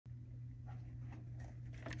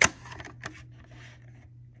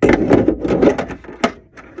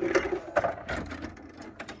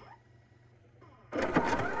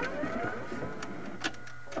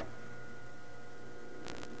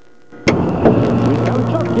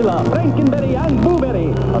Dracula, Frankenberry, and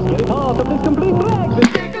Booberry. A scary part of this complete drag.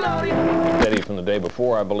 Steady from the day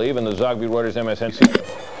before, I believe, in the Zogby Reuters MSNC.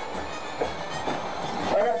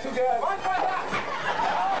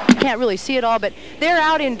 Can't really see it all, but they're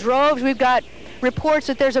out in droves. We've got reports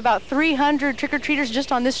that there's about 300 trick-or-treaters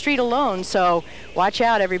just on this street alone, so watch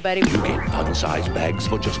out, everybody. You get fun-sized bags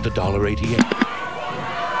for just $1.88.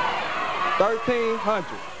 1,300.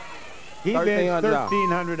 He bids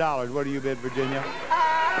 $1,300. What do you bid, Virginia?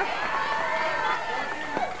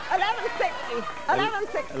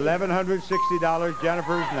 $1,160. $1,160.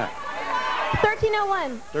 Jennifer's next.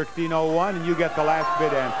 $1,301. $1,301, and you get the last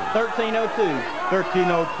bid answer. $1,302.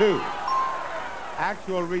 $1,302.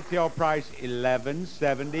 Actual retail price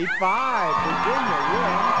 $1,175. Virginia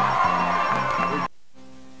wins.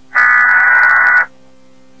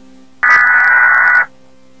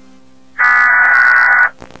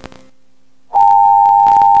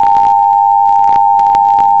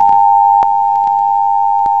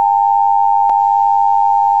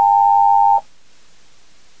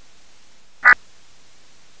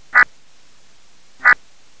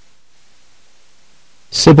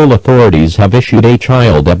 'Civil authorities have issued a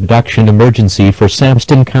child abduction emergency for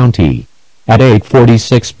Samston County at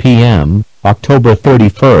 8:46 p.m., October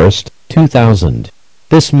 31st, 2000.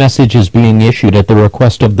 This message is being issued at the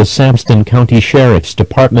request of the Samston County Sheriff's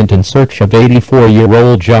Department in search of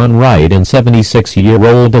 84-year-old John Wright and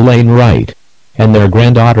 76-year-old Elaine Wright, and their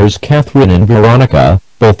granddaughters Catherine and Veronica,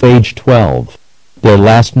 both age 12. Their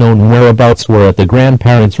last known whereabouts were at the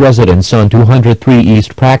grandparents' residence on 203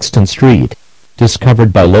 East Paxton Street,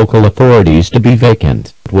 discovered by local authorities to be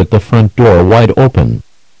vacant, with the front door wide open.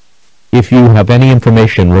 If you have any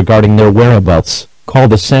information regarding their whereabouts, call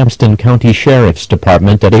the Samston County Sheriff's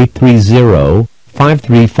Department at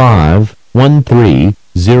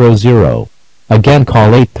 830-535-1300. Again,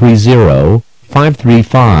 call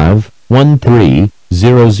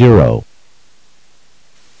 830-535-1300.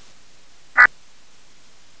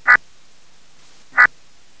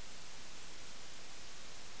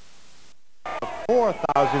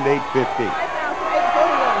 $4,850.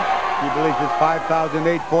 He believes it's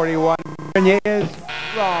 $5,841. Virginia is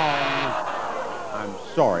wrong. I'm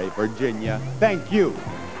sorry, Virginia. Thank you.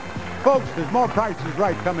 Folks, there's more Price is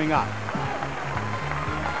Right coming up.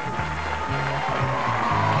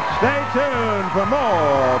 Stay tuned for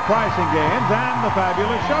more pricing games and the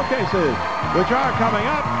fabulous showcases, which are coming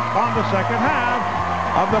up on the second half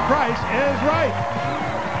of The Price is Right.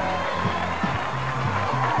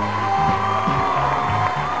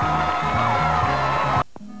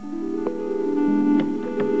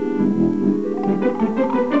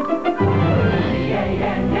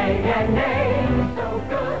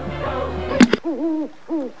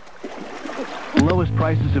 Lowest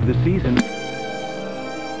prices of the season.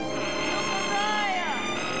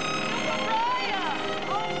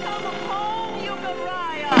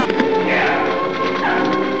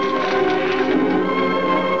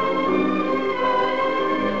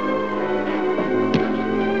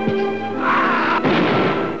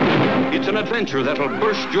 It's an adventure that'll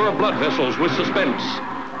burst your blood vessels with suspense.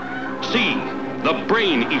 See The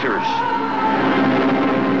Brain Eaters.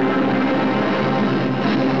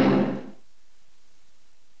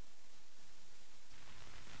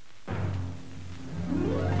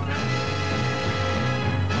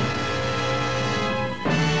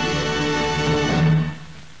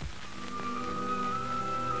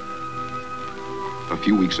 A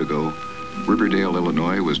few weeks ago, Riverdale,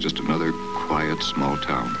 Illinois was just another quiet, small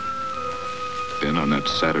town. Then on that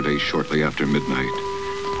Saturday shortly after midnight,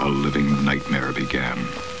 a living nightmare began.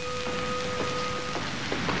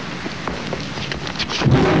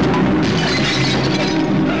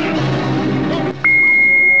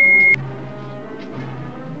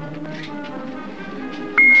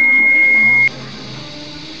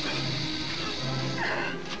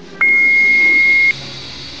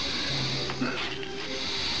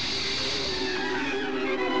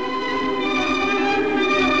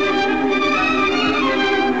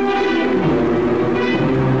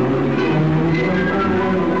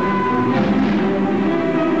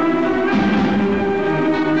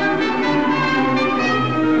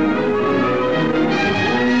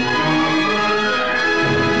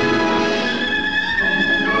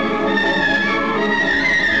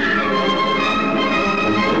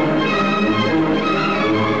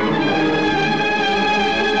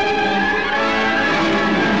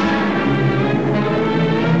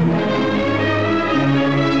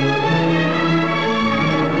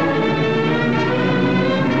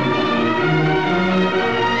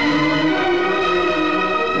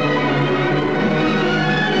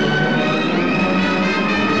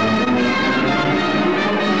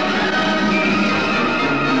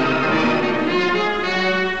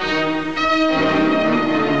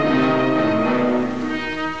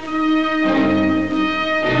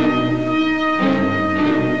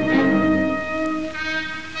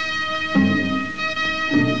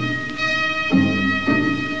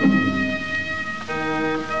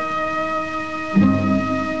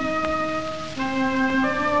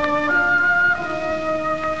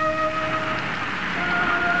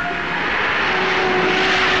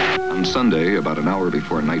 On Sunday, about an hour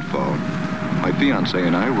before nightfall, my fiancée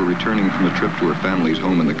and I were returning from a trip to her family's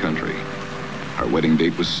home in the country. Our wedding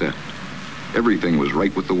date was set. Everything was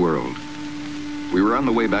right with the world. We were on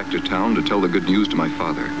the way back to town to tell the good news to my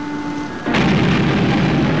father.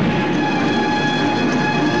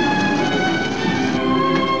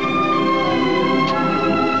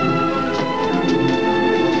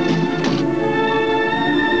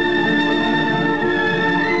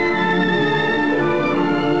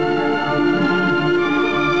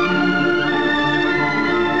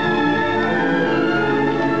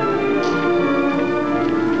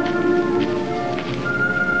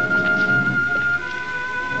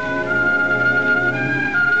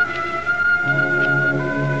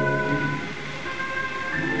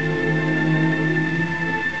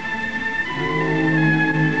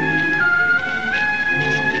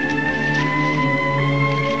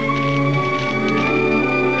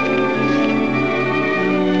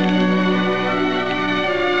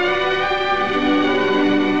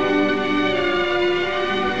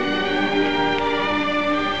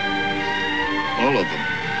 All of them.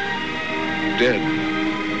 Dead.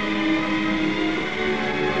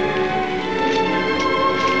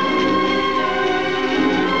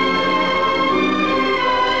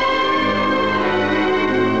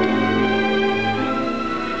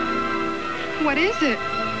 What is it?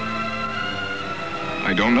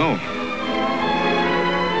 I don't know.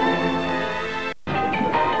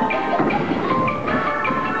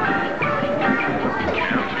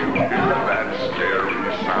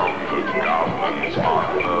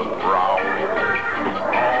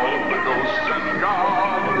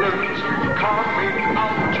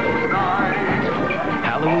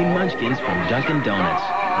 Halloween munchkins from Dunkin' Donuts.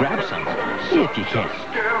 Grab some, if you can.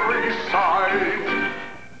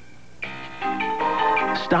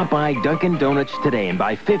 Stop by Dunkin' Donuts today and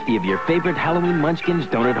buy 50 of your favorite Halloween munchkins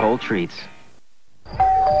donut hole treats.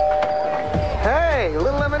 Hey,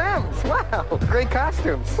 little M&Ms. Wow, great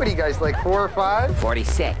costumes. What are you guys, like 4 or 5?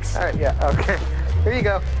 46. All right, yeah, okay. Here you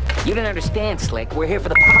go. You don't understand, Slick. We're here for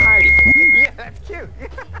the party. Yeah, that's cute.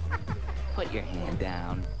 Put your hand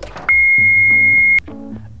down.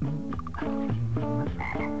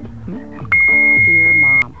 Dear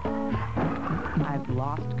Mom, I've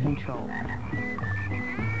lost control.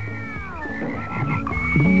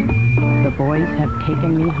 The boys have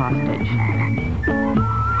taken me hostage.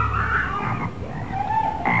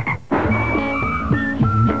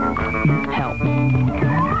 Help.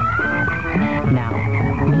 Now.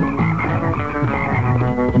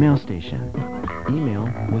 Mail station. Email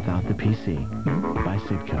without the PC. By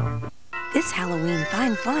Sidco. This Halloween,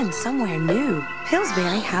 find fun somewhere new.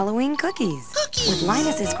 Pillsbury Halloween cookies. With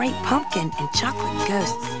Linus's great pumpkin and chocolate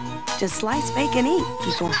ghosts. Just slice, bake, and eat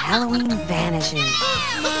before Halloween vanishes.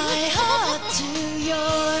 My heart to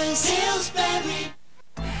yours, Pillsbury.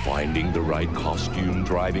 Finding the right costume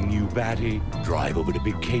driving you batty? Drive over to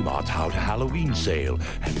Big Kmart's How to Halloween sale,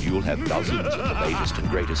 and you'll have dozens of the latest and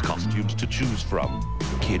greatest costumes to choose from.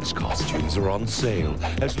 Kids' costumes are on sale,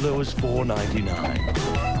 as low as $4.99.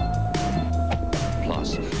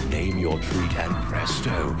 Plus, name your treat and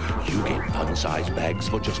presto, you get fun-sized bags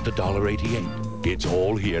for just $1.88. It's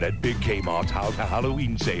all here at Big Kmart's How to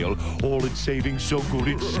Halloween sale. All in savings so good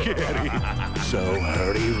it's scary. So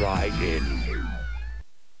hurry right in.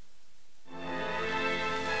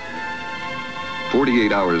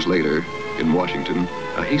 48 hours later, in Washington,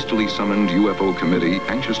 a hastily summoned UFO committee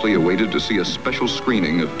anxiously awaited to see a special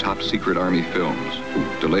screening of top-secret Army films.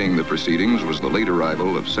 Delaying the proceedings was the late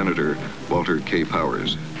arrival of Senator Walter K.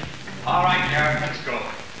 Powers. All right, Garrett, let's go.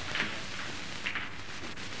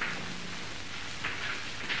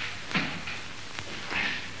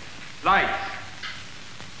 Lights.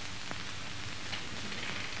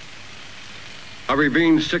 A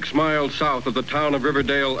ravine 6 miles south of the town of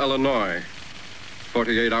Riverdale, Illinois.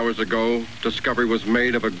 48 hours ago, discovery was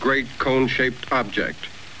made of a great cone-shaped object.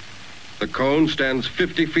 The cone stands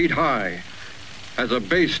 50 feet high, has a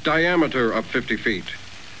base diameter of 50 feet.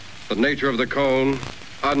 The nature of the cone,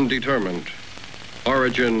 undetermined.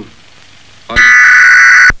 Origin,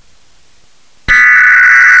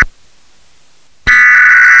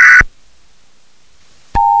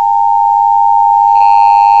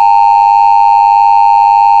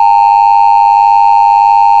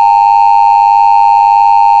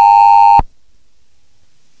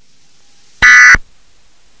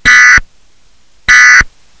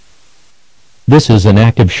 This is an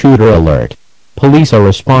active shooter alert. Police are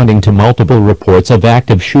responding to multiple reports of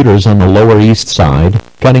active shooters on the Lower East Side,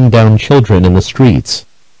 gunning down children in the streets.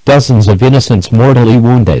 Dozens of innocents mortally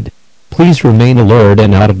wounded. Please remain alert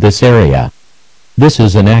and out of this area. This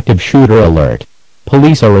is an active shooter alert.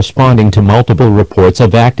 Police are responding to multiple reports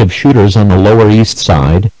of active shooters on the Lower East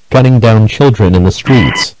Side, gunning down children in the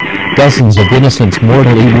streets. Dozens of innocents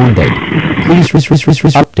mortally wounded. Please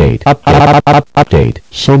update. Update.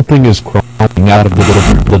 Something is crawling out of the